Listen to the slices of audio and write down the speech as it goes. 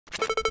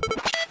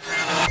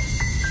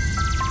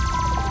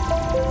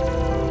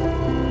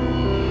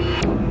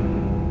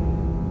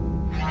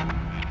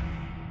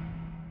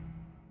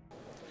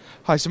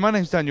Hi, so my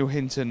name's Daniel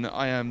Hinton.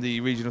 I am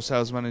the Regional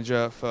Sales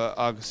Manager for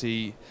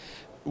Argosy.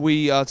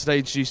 We are today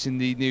introducing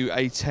the new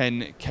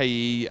A10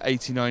 KE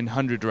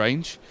 8900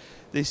 range.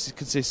 This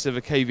consists of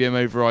a KVM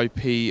over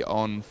IP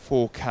on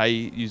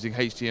 4K using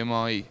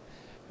HDMI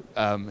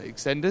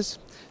extenders.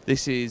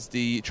 This is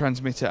the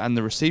transmitter and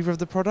the receiver of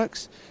the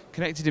products.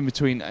 Connected in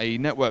between a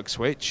network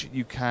switch,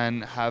 you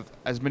can have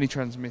as many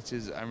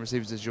transmitters and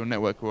receivers as your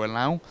network will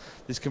allow.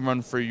 This can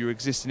run through your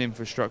existing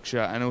infrastructure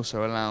and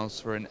also allows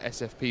for an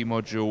SFP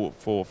module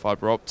for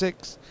fibre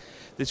optics.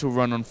 This will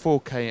run on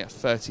 4K at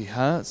 30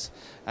 Hz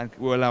and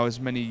will allow as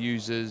many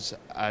users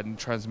and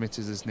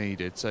transmitters as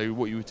needed. So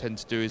what you would tend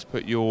to do is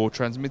put your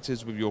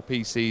transmitters with your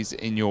PCs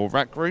in your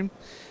rack room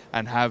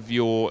and have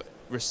your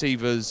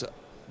receivers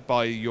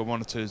by your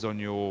monitors on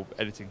your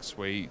editing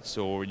suites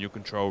or in your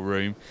control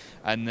room,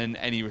 and then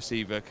any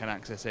receiver can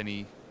access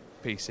any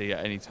PC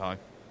at any time.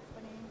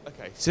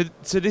 Okay,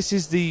 so this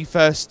is the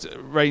first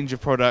range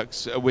of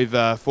products with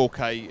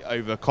 4K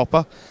over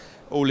copper.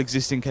 All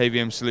existing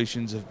KVM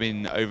solutions have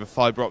been over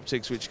fibre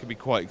optics, which can be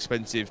quite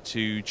expensive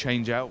to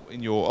change out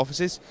in your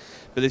offices,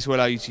 but this will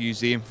allow you to use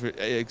the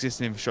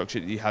existing infrastructure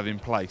that you have in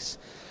place.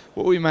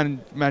 What we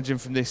imagine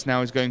from this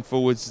now is going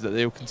forwards is that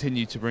they will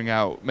continue to bring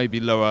out maybe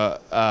lower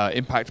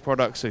impact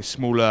products, so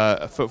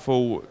smaller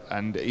footfall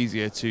and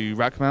easier to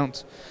rack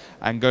mount,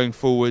 and going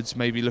forwards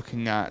maybe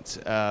looking at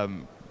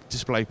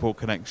DisplayPort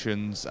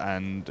connections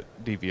and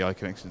DVI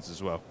connections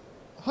as well.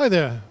 Hi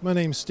there, my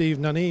name's Steve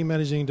Nunney,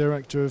 Managing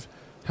Director of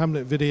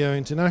Hamlet Video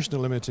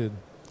International Limited.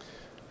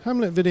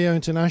 Hamlet Video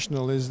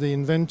International is the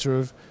inventor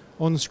of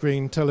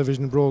on-screen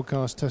television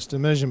broadcast tester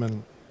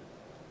measurement.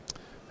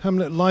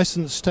 Hamlet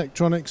licensed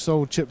Tektronix,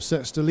 sold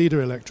chipsets to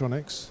Leader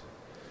Electronics,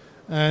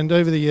 and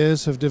over the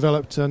years have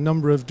developed a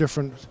number of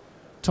different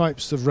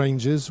types of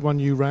ranges,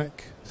 1U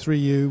rack,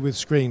 3U with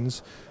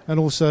screens, and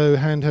also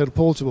handheld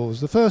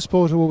portables. The first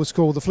portable was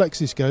called the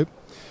FlexiScope,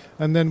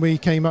 and then we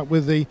came up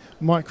with the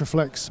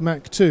Microflex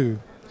Mac 2.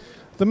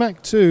 The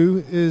Mac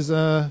 2 is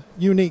a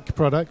unique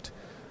product,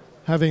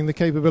 having the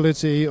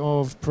capability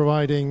of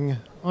providing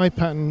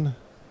eye-pattern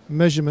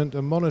measurement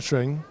and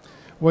monitoring,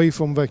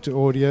 waveform vector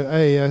audio,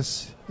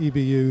 AAS,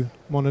 EBU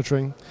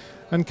monitoring,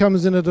 and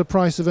comes in at a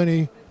price of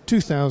only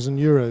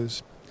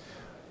 €2,000.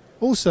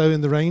 Also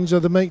in the range are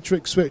the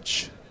matrix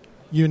switch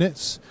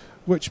units,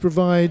 which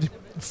provide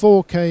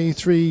 4K,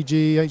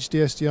 3G,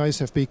 HDSD,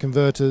 ISFP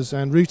converters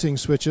and routing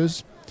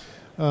switches,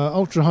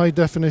 ultra-high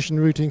definition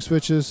routing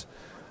switches,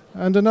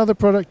 and another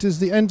product is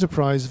the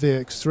Enterprise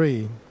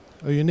VX3,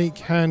 a unique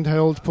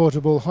handheld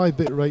portable high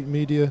bitrate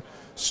media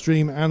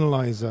stream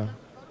analyzer.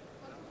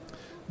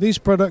 These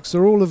products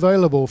are all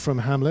available from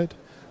Hamlet,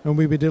 and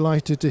we'd be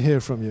delighted to hear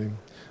from you.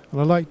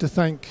 And I'd like to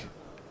thank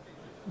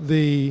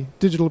the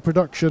digital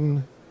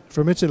production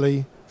from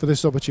Italy for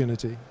this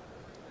opportunity.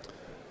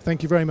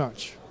 Thank you very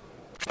much.